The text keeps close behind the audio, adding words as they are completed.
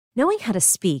Knowing how to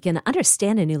speak and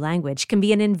understand a new language can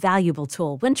be an invaluable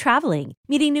tool when traveling,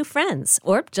 meeting new friends,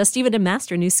 or just even to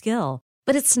master a new skill.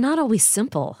 But it's not always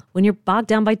simple when you're bogged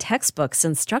down by textbooks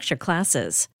and structured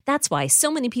classes. That's why so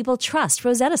many people trust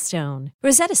Rosetta Stone.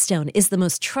 Rosetta Stone is the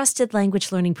most trusted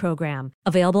language learning program,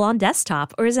 available on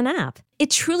desktop or as an app. It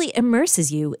truly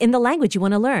immerses you in the language you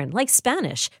want to learn, like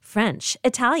Spanish, French,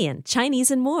 Italian,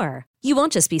 Chinese, and more. You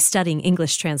won't just be studying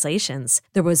English translations.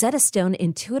 The Rosetta Stone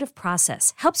intuitive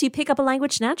process helps you pick up a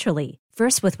language naturally,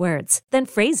 first with words, then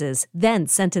phrases, then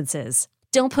sentences.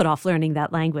 Don't put off learning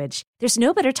that language. There's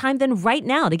no better time than right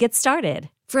now to get started.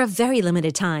 For a very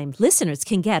limited time, listeners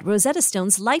can get Rosetta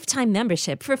Stone's lifetime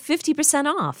membership for 50%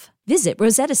 off. Visit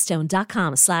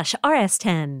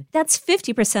rosettastone.com/rs10. That's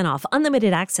 50% off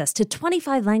unlimited access to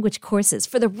 25 language courses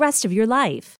for the rest of your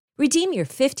life. Redeem your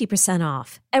 50%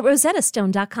 off at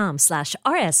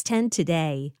rosettastone.com/rs10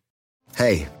 today.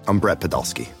 Hey, I'm Brett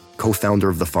Podolsky, co-founder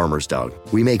of The Farmer's Dog.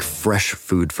 We make fresh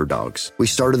food for dogs. We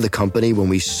started the company when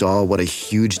we saw what a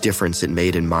huge difference it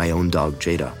made in my own dog,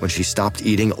 Jada, when she stopped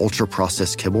eating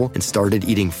ultra-processed kibble and started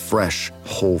eating fresh,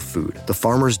 whole food. The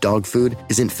Farmer's Dog food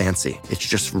isn't fancy. It's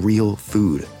just real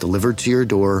food delivered to your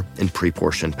door in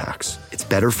pre-portioned packs. It's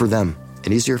better for them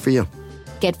and easier for you.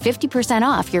 Get 50%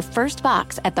 off your first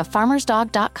box at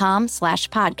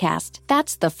thefarmersdog.com/podcast.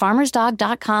 That's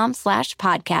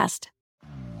thefarmersdog.com/podcast.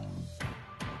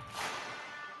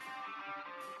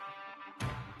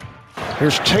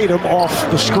 Here's Tatum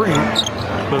off the screen.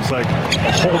 Looks like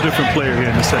a whole different player here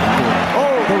in the second quarter.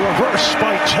 Oh, the reverse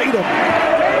by Tatum.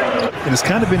 And it's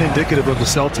kind of been indicative of the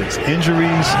Celtics.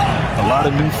 Injuries, a lot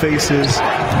of new faces,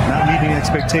 not meeting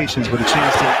expectations, but a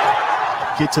chance to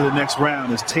get to the next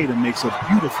round as Tatum makes a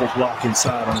beautiful block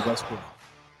inside on Westbrook.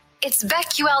 It's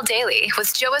BetQL Daily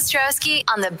with Joe Ostrowski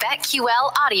on the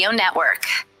BetQL Audio Network.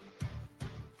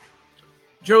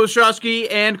 Joe Ostrowski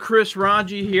and Chris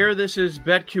Ranji here. This is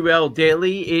BetQL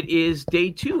Daily. It is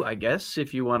day 2, I guess,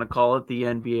 if you want to call it the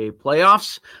NBA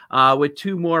playoffs, with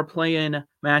 2 more play-in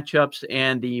matchups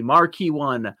and the marquee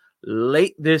one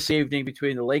late this evening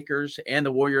between the Lakers and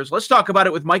the Warriors. Let's talk about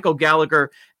it with Michael Gallagher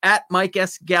at Mike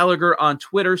S. Gallagher on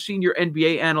Twitter, senior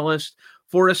NBA analyst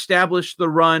for Establish the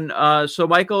Run. So,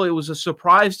 Michael, it was a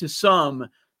surprise to some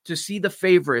to see the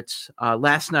favorites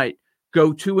last night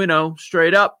go 2-0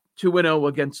 straight up. 2-0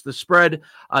 against the spread.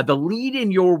 The lead in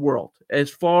your world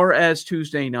as far as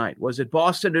Tuesday night, was it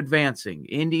Boston advancing,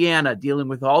 Indiana dealing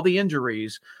with all the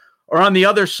injuries, or on the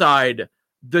other side,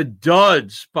 the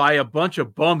duds by a bunch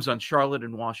of bums on Charlotte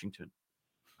and Washington?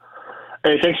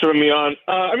 Hey, thanks for having me on.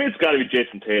 It's got to be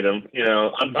Jason Tatum.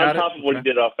 On top of what he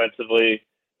did offensively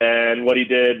and what he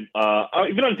did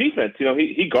even on defense.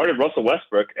 He guarded Russell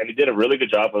Westbrook, and he did a really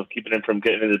good job of keeping him from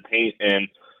getting into the paint and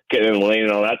getting in the lane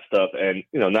and all that stuff, and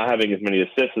not having as many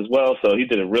assists as well. So he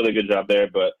did a really good job there.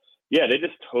 But yeah, they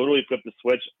just totally flipped the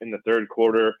switch in the third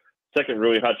quarter. Second,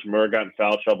 Rui Hachimura got in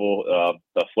foul trouble.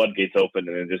 The floodgates opened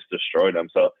and it just destroyed them.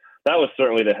 So that was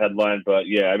certainly the headline. But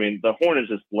yeah, the Hornets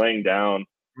just laying down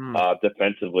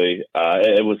defensively.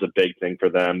 It was a big thing for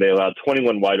them. They allowed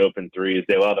 21 wide open threes.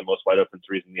 They allowed the most wide open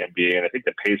threes in the NBA, and I think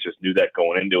the Pacers knew that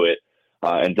going into it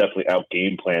and definitely out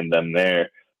game planned them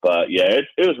there. But yeah,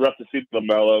 it was rough to see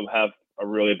LaMelo have a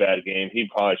really bad game. He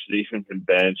probably should have even been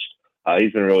benched.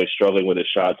 He's been really struggling with his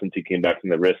shot since he came back from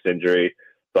the wrist injury.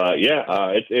 But yeah,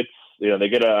 it's they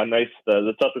get a nice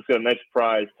the Celtics get a nice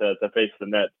prize to face the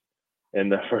Nets in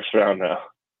the first round now.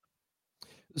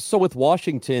 So with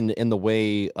Washington and the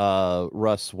way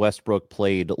Russ Westbrook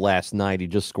played last night, he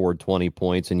just scored 20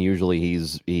 points, and usually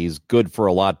he's good for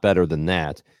a lot better than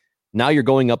that. Now you're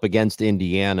going up against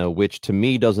Indiana, which to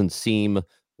me doesn't seem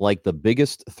like the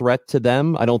biggest threat to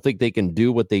them. I don't think they can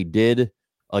do what they did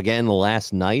again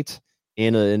last night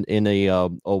in a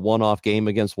one-off game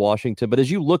against Washington. But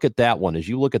as you look at that one, as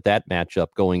you look at that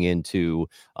matchup going into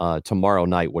tomorrow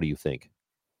night, what do you think?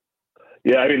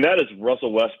 Yeah, that is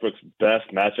Russell Westbrook's best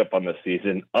matchup on the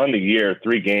season. On the year,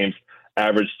 3 games,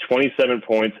 averaged 27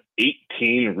 points,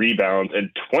 18 rebounds,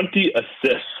 and 20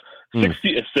 assists.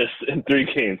 60 assists in 3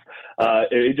 games.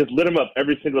 It just lit him up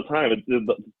every single time.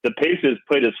 The Pacers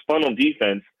played his funnel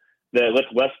defense that lets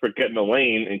Westbrook get in the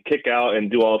lane and kick out and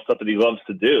do all the stuff that he loves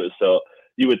to do. So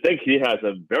you would think he has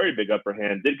a very big upper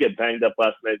hand. Did get banged up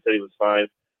last night, said he was fine.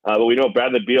 But we know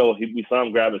Bradley Beal, we saw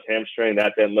him grab his hamstring.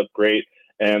 That didn't look great.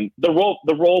 And the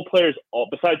role players,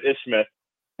 besides Ish Smith,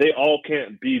 they all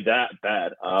can't be that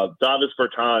bad. Davis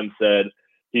Bertans said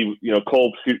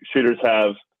cold shooters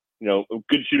have,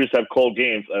 good shooters have cold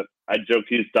games. I joked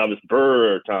he's Davis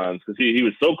Bertans because he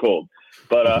was so cold.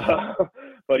 But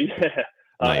yeah,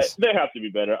 Nice. They have to be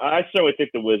better. I certainly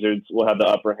think the Wizards will have the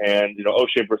upper hand.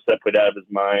 O'Shea Brissett put out of his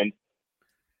mind.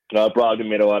 Brogdon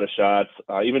made a lot of shots.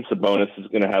 Even Sabonis is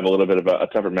going to have a little bit of a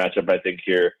tougher matchup, I think,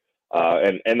 here.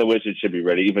 And the Wizards should be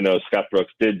ready, even though Scott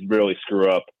Brooks did really screw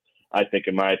up, I think,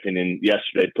 in my opinion,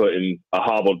 yesterday, putting a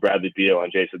hobbled Bradley Beal on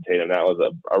Jason Tatum. That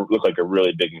was looked like a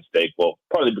really big mistake. Well,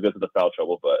 partly because of the foul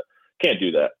trouble, but can't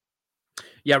do that.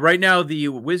 Yeah, right now the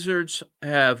Wizards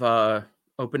have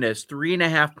opened as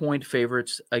 3.5-point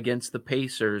favorites against the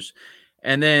Pacers.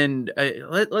 And then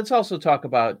let's also talk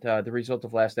about the result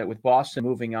of last night with Boston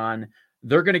moving on.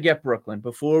 They're going to get Brooklyn.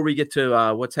 Before we get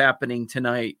to what's happening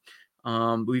tonight,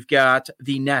 we've got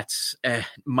the Nets at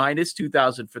minus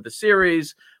 2,000 for the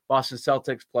series. Boston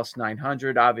Celtics plus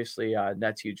 900. Obviously,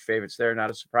 Nets huge favorites there.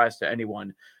 Not a surprise to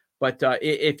anyone. But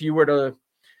if you were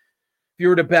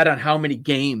to bet on how many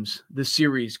games the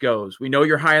series goes, we know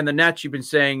you're high on the Nets. You've been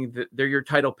saying that they're your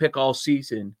title pick all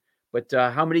season. But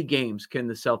how many games can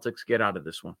the Celtics get out of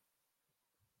this one?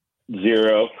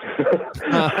 0.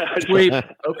 Sweep.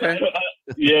 Okay.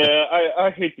 Yeah,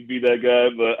 I hate to be that guy,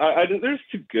 but they're just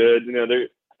too good.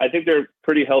 I think they're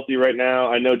pretty healthy right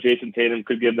now. I know Jason Tatum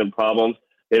could give them problems.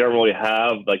 They don't really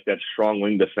have like that strong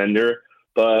wing defender,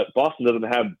 but Boston doesn't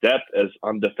have depth as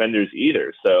on defenders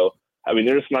either. So, I mean,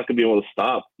 they're just not going to be able to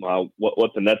stop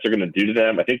what the Nets are going to do to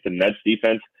them. I think the Nets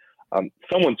defense,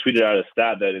 someone tweeted out a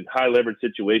stat that in high leverage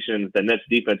situations, the Nets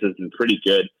defense has been pretty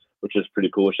good, which is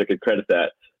pretty cool. Wish I could credit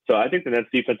that. So I think the Nets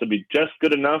defense will be just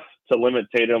good enough to limit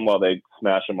Tatum while they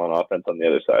smash him on offense on the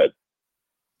other side.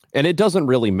 And it doesn't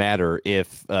really matter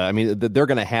if, they're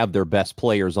going to have their best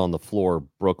players on the floor,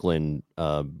 Brooklyn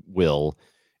will.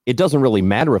 It doesn't really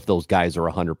matter if those guys are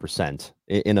 100%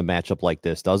 in a matchup like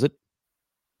this, does it?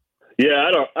 Yeah,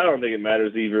 I don't think it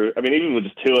matters either. I mean, even with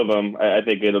just two of them, I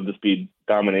think it'll just be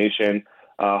domination.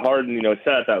 Harden,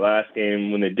 sat at that last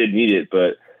game when they did need it,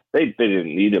 but they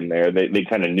didn't need him there. They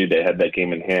kind of knew they had that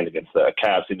game in hand against the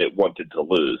Cavs and they wanted to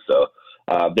lose. So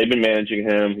they've been managing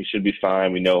him. He should be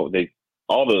fine. We know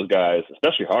all those guys,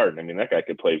 especially Harden. I mean, that guy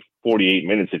could play 48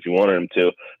 minutes if you wanted him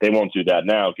to. They won't do that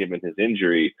now given his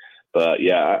injury. But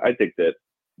yeah, I think that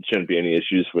shouldn't be any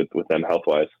issues with them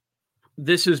health-wise.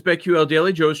 This is BetQL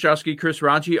Daily. Joe Ostrowski, Chris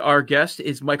Raji. Our guest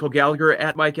is Michael Gallagher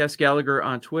at Mike S. Gallagher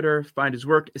on Twitter. Find his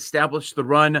work, Establish the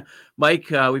Run. Mike,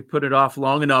 we put it off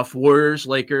long enough. Warriors,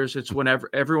 Lakers. It's whenever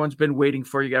everyone's been waiting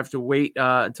for. You have to wait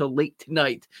until late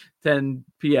tonight, 10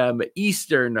 p.m.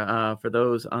 Eastern, for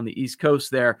those on the East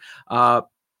Coast there.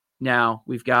 Now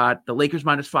we've got the Lakers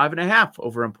minus 5.5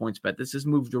 over on PointsBet. This has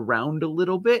moved around a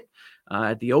little bit.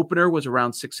 The opener was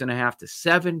around 6.5 to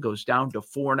 7, goes down to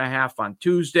 4.5 on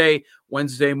Tuesday.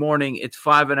 Wednesday morning, it's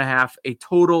 5.5, a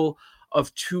total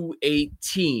of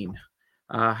 218.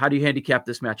 How do you handicap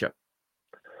this matchup?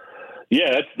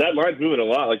 Yeah, that line's moving a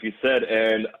lot, like you said.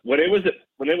 And when it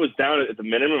was down at the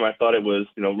minimum, I thought it was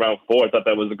round 4. I thought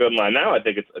that was a good line. Now I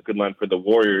think it's a good line for the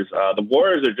Warriors. The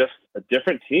Warriors are just a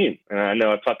different team, and I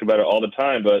know I've talked about it all the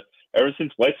time. But ever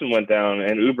since Weissman went down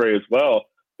and Oubre as well,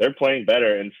 they're playing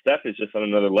better. And Steph is just on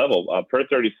another level. Per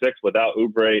 36 without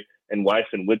Oubre and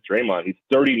Weissman with Draymond, he's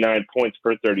 39 points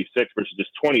per 36 versus just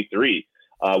 23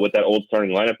 with that old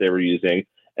starting lineup they were using.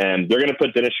 And they're going to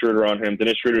put Dennis Schroeder on him.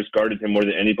 Dennis Schroeder's guarded him more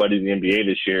than anybody in the NBA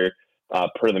this year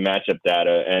per the matchup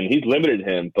data, and he's limited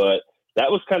him. But that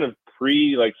was kind of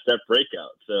Steph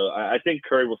breakout. So I think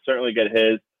Curry will certainly get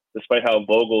his, despite how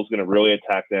Vogel's going to really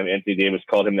attack them. Anthony Davis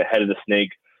called him the head of the snake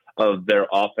of their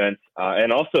offense.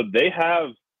 And also they have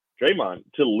Draymond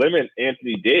to limit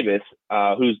Anthony Davis,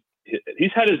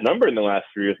 he's had his number in the last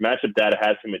 3 years. Matchup data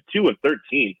has him at 2 of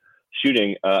 13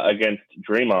 shooting against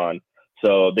Draymond.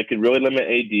 So they could really limit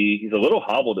AD. He's a little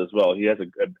hobbled as well. He has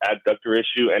an adductor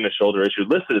issue and a shoulder issue.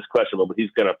 Listed as questionable, but he's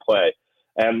going to play.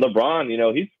 And LeBron,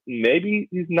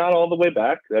 he's not all the way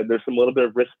back. There's some little bit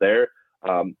of risk there.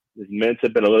 His minutes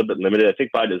have been a little bit limited, I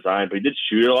think by design, but he did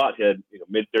shoot a lot. He had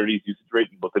mid-30s usage rate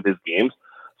in both of his games.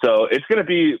 So it's going to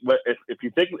be, if you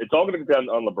think, it's all going to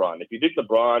depend on LeBron. If you think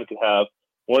LeBron could have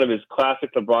one of his classic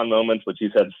LeBron moments, which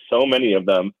he's had so many of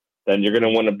them, then you're going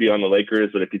to want to be on the Lakers.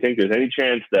 But if you think there's any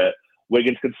chance that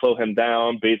Wiggins could slow him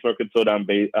down, Bazemore could slow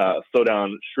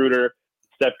down Schroeder,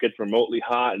 Steph gets remotely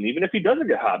hot, and even if he doesn't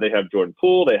get hot, they have Jordan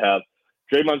Poole, they have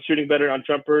Draymond shooting better on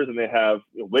jumpers, and they have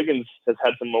Wiggins has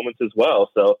had some moments as well.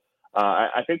 So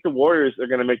I think the Warriors are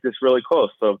going to make this really close.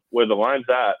 So where the line's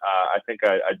at, I think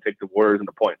I'd take the Warriors in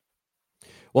the point.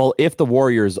 Well, if the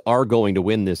Warriors are going to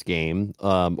win this game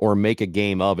or make a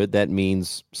game of it, that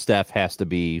means Steph has to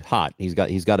be hot. He's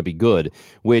got to be good,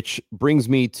 which brings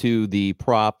me to the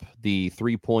prop, the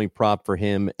 3-point prop for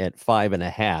him at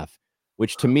 5.5,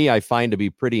 which to me I find to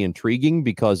be pretty intriguing,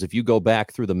 because if you go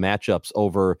back through the matchups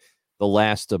over the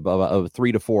last of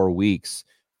 3 to 4 weeks,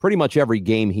 pretty much every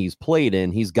game he's played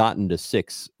in, he's gotten to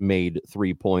 6 made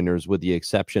 3-pointers, with the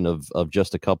exception of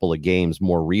just a couple of games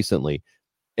more recently.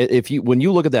 When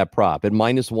you look at that prop at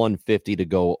 -150 to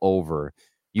go over,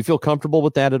 you feel comfortable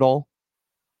with that at all?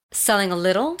 Selling a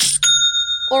little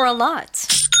or a lot?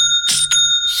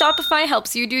 Shopify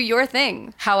helps you do your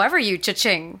thing, however you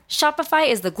cha-ching. Shopify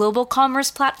is the global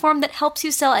commerce platform that helps you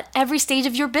sell at every stage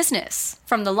of your business.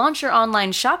 From the launch your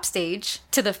online shop stage,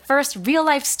 to the first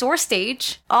real-life store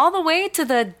stage, all the way to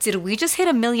the did we just hit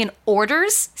 1 million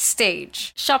orders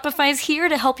stage. Shopify is here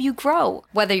to help you grow.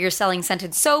 Whether you're selling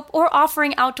scented soap or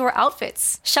offering outdoor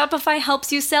outfits, Shopify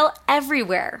helps you sell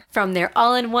everywhere. From their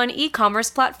all-in-one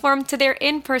e-commerce platform to their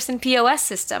in-person POS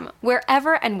system,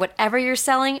 wherever and whatever you're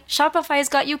selling, Shopify's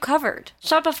got you covered.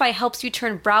 Shopify helps you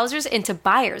turn browsers into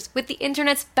buyers with the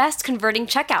internet's best converting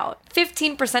checkout.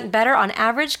 15% better on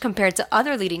average compared to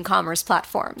other leading commerce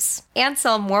platforms. And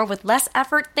sell more with less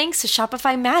effort thanks to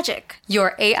Shopify Magic,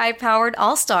 your AI-powered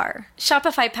all-star.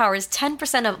 Shopify powers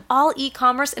 10% of all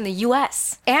e-commerce in the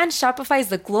US. And Shopify is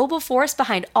the global force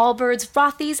behind Allbirds,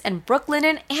 Rothy's, and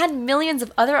Brooklinen, and millions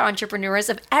of other entrepreneurs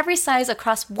of every size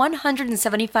across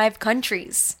 175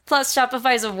 countries. Plus,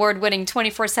 Shopify's award-winning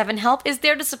 24/7 help is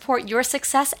there to support your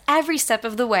success every step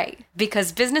of the way.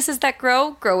 Because businesses that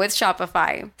grow with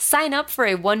Shopify. Sign up for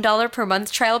a $1 per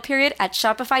month trial period at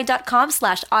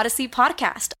shopify.com/Odyssey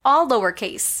Podcast, all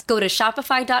lowercase. Go to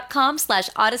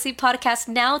shopify.com/Odyssey Podcast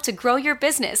now to grow your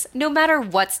business, no matter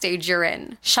what stage you're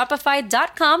in.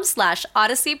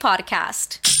 Shopify.com/Odyssey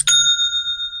Podcast.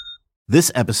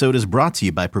 This episode is brought to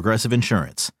you by Progressive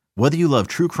Insurance. Whether you love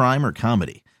true crime or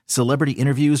comedy, celebrity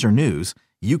interviews or news,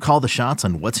 you call the shots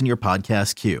on what's in your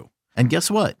podcast queue. And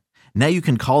guess what? Now you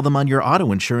can call them on your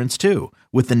auto insurance too,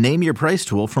 with the Name Your Price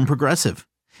tool from Progressive.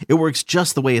 It works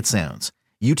just the way it sounds.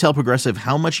 You tell Progressive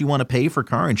how much you want to pay for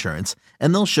car insurance,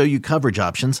 and they'll show you coverage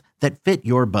options that fit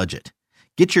your budget.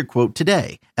 Get your quote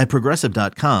today at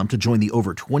Progressive.com to join the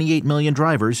over 28 million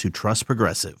drivers who trust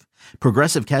Progressive.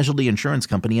 Progressive Casualty Insurance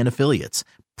Company and Affiliates.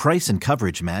 Price and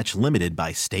coverage match limited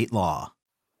by state law.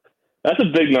 That's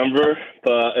a big number,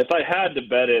 but if I had to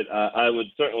bet it, I would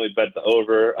certainly bet the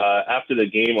over. After the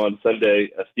game on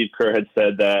Sunday, Steve Kerr had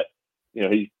said that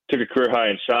he took a career high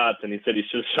in shots, and he said he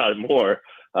should have shot more.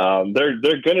 They're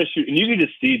going to shoot, and you can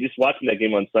just see, just watching that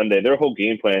game on Sunday, their whole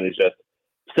game plan is just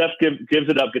Steph gives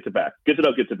it up, gets it back, gives it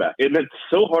up, gets it back, and it's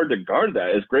so hard to guard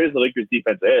that. As great as the Lakers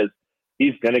defense is,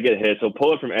 he's going to get hits. He'll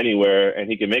pull it from anywhere, and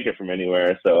he can make it from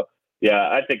anywhere. So.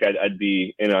 Yeah, I think I'd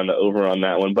be in on the over on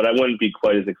that one, but I wouldn't be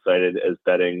quite as excited as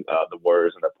betting the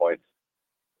Warriors and their points.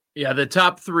 Yeah, the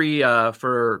top 3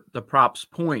 for the props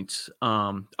points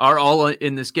are all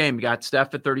in this game. You got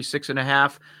Steph at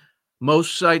 36.5.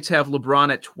 Most sites have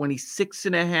LeBron at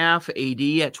 26.5,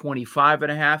 AD at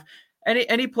 25.5.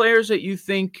 Any players that you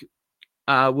think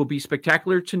will be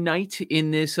spectacular tonight in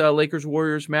this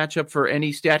Lakers-Warriors matchup for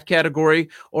any stat category,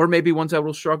 or maybe ones that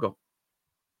will struggle?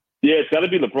 Yeah, it's got to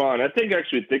be LeBron. I think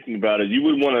actually thinking about it, you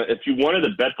would want to, if you wanted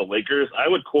to bet the Lakers, I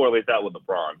would correlate that with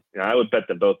LeBron. I would bet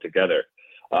them both together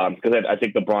because I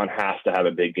think LeBron has to have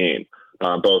a big game,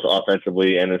 both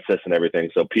offensively and assists and everything.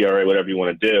 So PRA, whatever you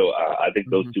want to do, I think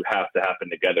those two have to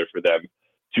happen together for them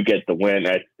to get the win.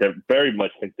 I very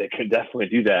much think they can definitely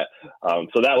do that.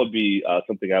 So that would be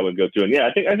something I would go to. And yeah,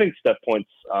 I think Steph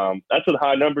points, that's a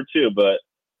high number too, but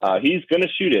he's going to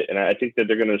shoot it. And I think that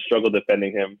they're going to struggle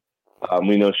defending him.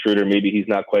 We know Schroeder, maybe he's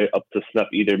not quite up to snuff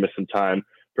either, missed some time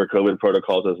for COVID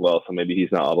protocols as well. So maybe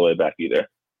he's not all the way back either.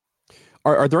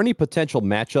 Are there any potential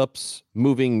matchups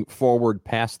moving forward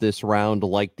past this round,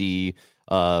 like the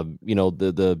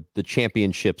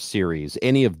championship series?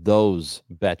 Any of those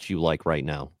bets you like right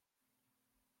now?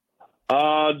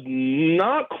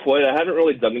 Not quite. I haven't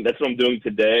really done it. That's what I'm doing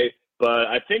today. But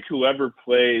I think whoever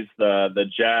plays the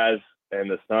Jazz and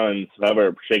the Suns,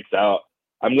 whoever shakes out,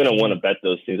 I'm going to want to bet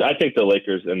those teams. I think the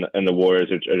Lakers and the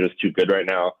Warriors are just too good right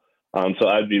now. So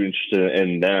I'd be interested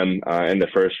in them in the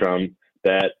first round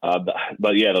bet.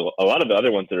 But yeah, a lot of the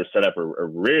other ones that are set up are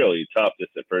really tough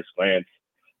just at first glance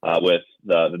with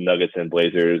the Nuggets and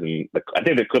Blazers. And I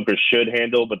think the Clippers should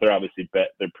handle, but they're obviously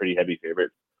they're pretty heavy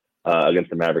favorites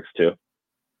against the Mavericks too.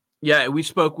 Yeah, we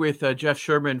spoke with Jeff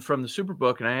Sherman from the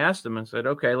Superbook, and I asked him, I said,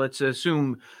 okay, let's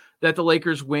assume that the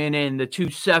Lakers win and the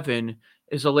 2-7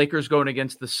 is the Lakers going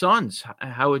against the Suns.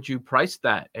 How would you price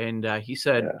that? And he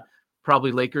said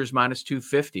probably Lakers minus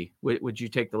 250. Would you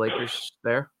take the Lakers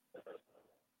there?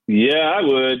 Yeah, I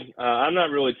would. I'm not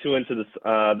really too into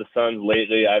the Suns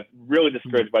lately. I've really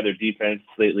discouraged by their defense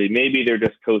lately. Maybe they're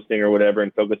just coasting or whatever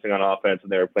and focusing on offense,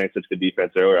 and they were playing such good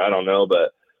defense earlier. I don't know,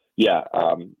 but yeah,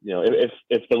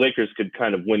 if the Lakers could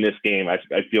kind of win this game, I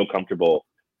feel comfortable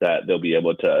that they'll be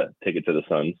able to take it to the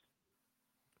Suns.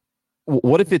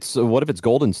 What if it's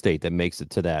Golden State that makes it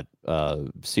to that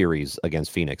series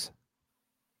against Phoenix?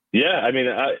 Yeah, I mean,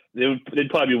 they'd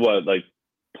probably be what, like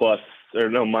plus or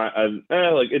no,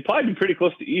 like it'd probably be pretty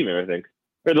close to even. I think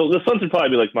or the Suns would probably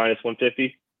be like minus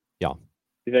 150. Yeah,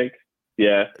 you think?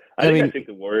 Yeah, I think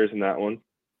the Warriors in that one.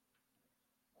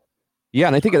 Yeah,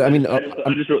 and I think they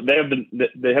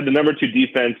have the number 2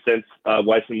 defense since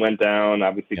Weissman went down.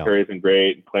 Obviously, Curry's been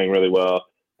great, playing really well,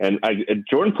 and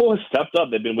Jordan Poole has stepped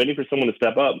up. They've been waiting for someone to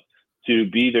step up to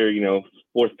be their 4th,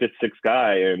 5th, 6th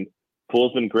guy, and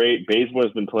Poole's been great.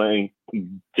 Bazemore's been playing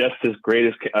just as great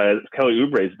as Kelly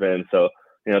Oubre's been. So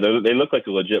they look like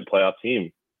a legit playoff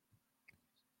team.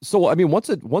 So I mean,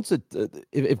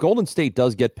 if Golden State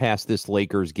does get past this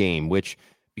Lakers game, which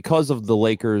because of the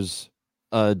Lakers'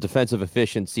 defensive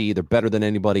efficiency, they're better than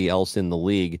anybody else in the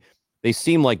league. They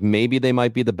seem like maybe they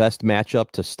might be the best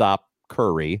matchup to stop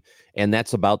Curry, and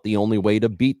that's about the only way to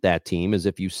beat that team is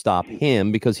if you stop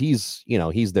him because he's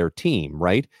their team,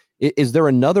 right? Is there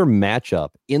another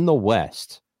matchup in the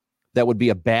West that would be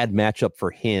a bad matchup for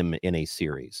him in a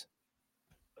series?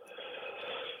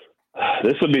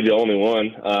 This would be the only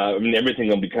one. I mean, everything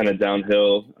will be kind of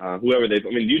downhill.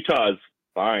 Utah's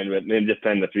fine, but they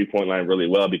defend the 3-point line really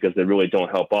well because they really don't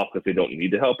help off because they don't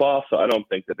need to help off. So I don't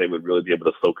think that they would really be able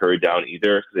to slow Curry down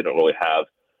either because they don't really have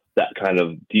that kind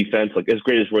of defense. Like as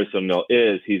great as Royce O'Neal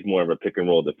is, he's more of a pick and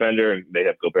roll defender, and they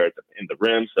have Gobert in the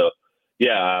rim. So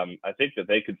yeah, I think that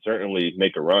they could certainly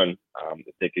make a run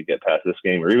if they could get past this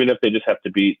game, or even if they just have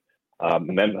to beat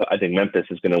Memphis. I think Memphis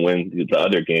is going to win the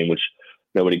other game, which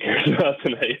nobody cares about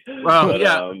tonight. Well, but,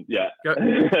 yeah. Go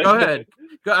ahead.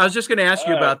 I was just going to ask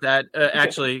you about that.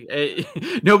 Actually,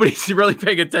 nobody's really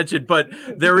paying attention, but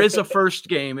there is a first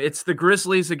game. It's the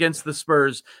Grizzlies against the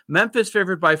Spurs. Memphis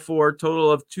favored by 4,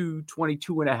 total of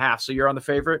 222.5. So you're on the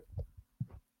favorite?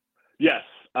 Yes,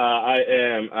 I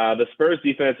am. The Spurs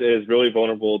defense is really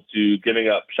vulnerable to giving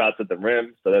up shots at the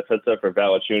rim. So that sets up for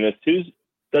Valanciunas.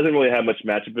 Doesn't really have much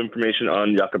matchup information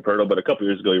on Jakob Poeltl, but a couple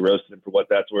years ago he roasted him for what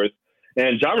that's worth.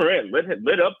 And Ja Morant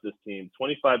lit up this team,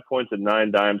 25 points and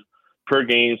 9 dimes per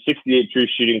game, 68 true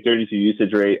shooting, 32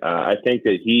 usage rate. I think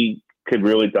that he could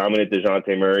really dominate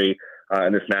DeJounte Murray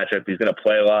in this matchup. He's going to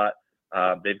play a lot.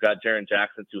 They've got Jaren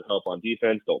Jackson to help on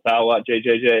defense. Don't foul a lot,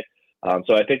 JJJ.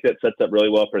 So I think that sets up really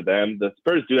well for them. The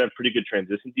Spurs do have pretty good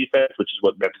transition defense, which is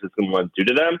what Memphis is going to want to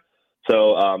do to them.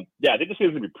 So, I think this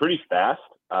game's going to be pretty fast.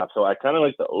 So I kind of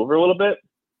like the over a little bit.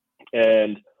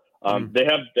 And they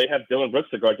have Dylan Brooks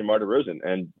to guard DeMar DeRozan,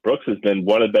 and Brooks has been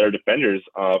one of the better defenders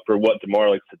for what DeMar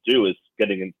likes to do, is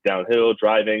getting downhill,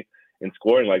 driving, and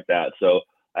scoring like that. So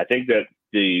I think that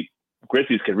the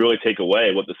Grizzlies could really take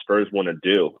away what the Spurs want to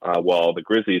do, while the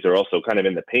Grizzlies are also kind of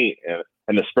in the paint,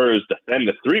 and the Spurs defend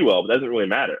the 3 well, but it doesn't really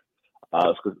matter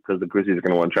because the Grizzlies are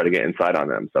going to want to try to get inside on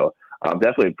them. So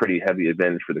definitely a pretty heavy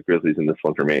advantage for the Grizzlies in this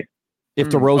one for me. If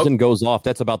DeRozan goes off,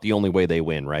 that's about the only way they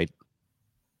win, right?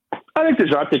 I think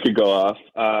DeJounte could go off.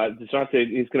 DeJounte,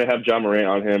 he's going to have Ja Morant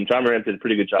on him. Ja Morant did a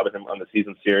pretty good job with him on the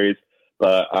season series.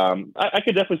 But I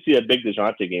could definitely see a big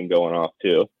DeJounte game going off,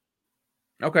 too.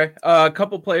 Okay. A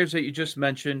couple players that you just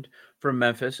mentioned from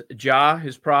Memphis. Ja,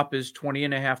 his prop is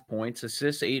 20.5 points,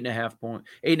 assists,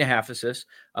 8.5 assists.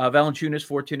 Valanciunas,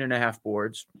 14.5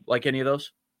 boards. Like any of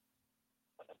those?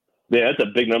 Yeah, that's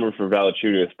a big number for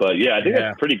Valanciunas, but yeah, I think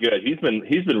that's pretty good. He's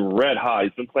been red hot.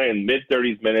 He's been playing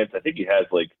mid-30s minutes. I think he has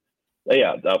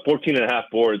 14.5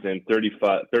 boards in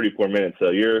 34 minutes. So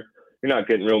you're not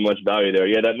getting real much value there.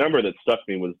 Yeah, that number that stuck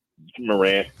me was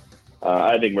Morant.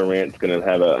 I think Morant's going to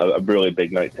have a really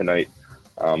big night tonight.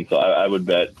 So I would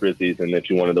bet Grizzlies, and if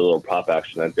you wanted a little prop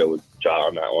action, I'd go with Ja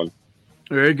on that one.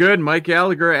 Very good. Mike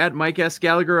Gallagher at Mike S.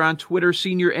 Gallagher on Twitter,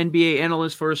 senior NBA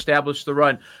analyst for Establish the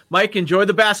Run. Mike, enjoy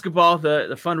the basketball.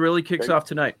 The fun really kicks off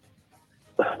tonight.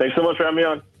 Thanks so much for having me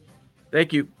on.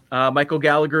 Thank you. Michael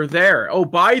Gallagher there. Oh,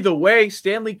 by the way,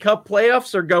 Stanley Cup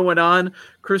playoffs are going on.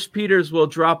 Chris Peters will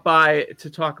drop by to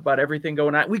talk about everything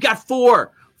going on. We got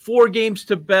four games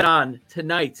to bet on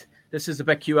tonight. This is the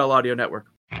BetQL Audio Network.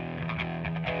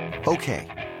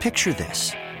 Okay, picture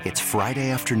this. It's Friday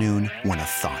afternoon when a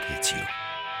thought hits you.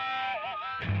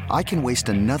 I can waste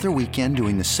another weekend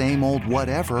doing the same old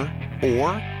whatever,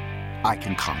 or I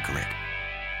can conquer it.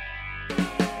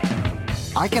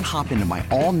 I can hop into my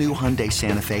all-new Hyundai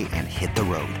Santa Fe and hit the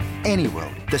road. Any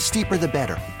road. The steeper, the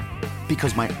better.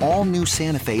 Because my all-new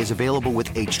Santa Fe is available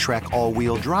with H-Track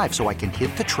all-wheel drive, so I can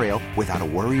hit the trail without a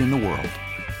worry in the world.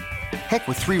 Heck,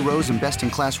 with 3 rows and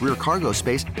best-in-class rear cargo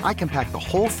space, I can pack the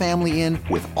whole family in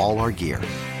with all our gear.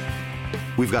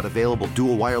 We've got available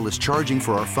dual wireless charging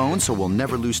for our phones, so we'll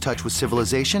never lose touch with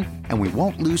civilization, and we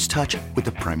won't lose touch with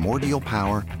the primordial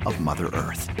power of Mother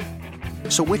Earth.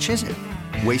 So which is it?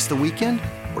 Waste the weekend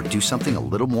or do something a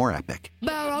little more epic?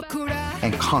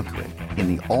 And conquer it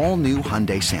in the all-new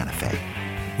Hyundai Santa Fe.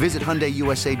 Visit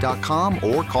HyundaiUSA.com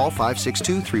or call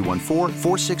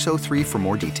 562-314-4603 for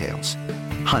more details.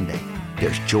 Hyundai,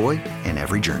 there's joy in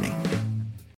every journey.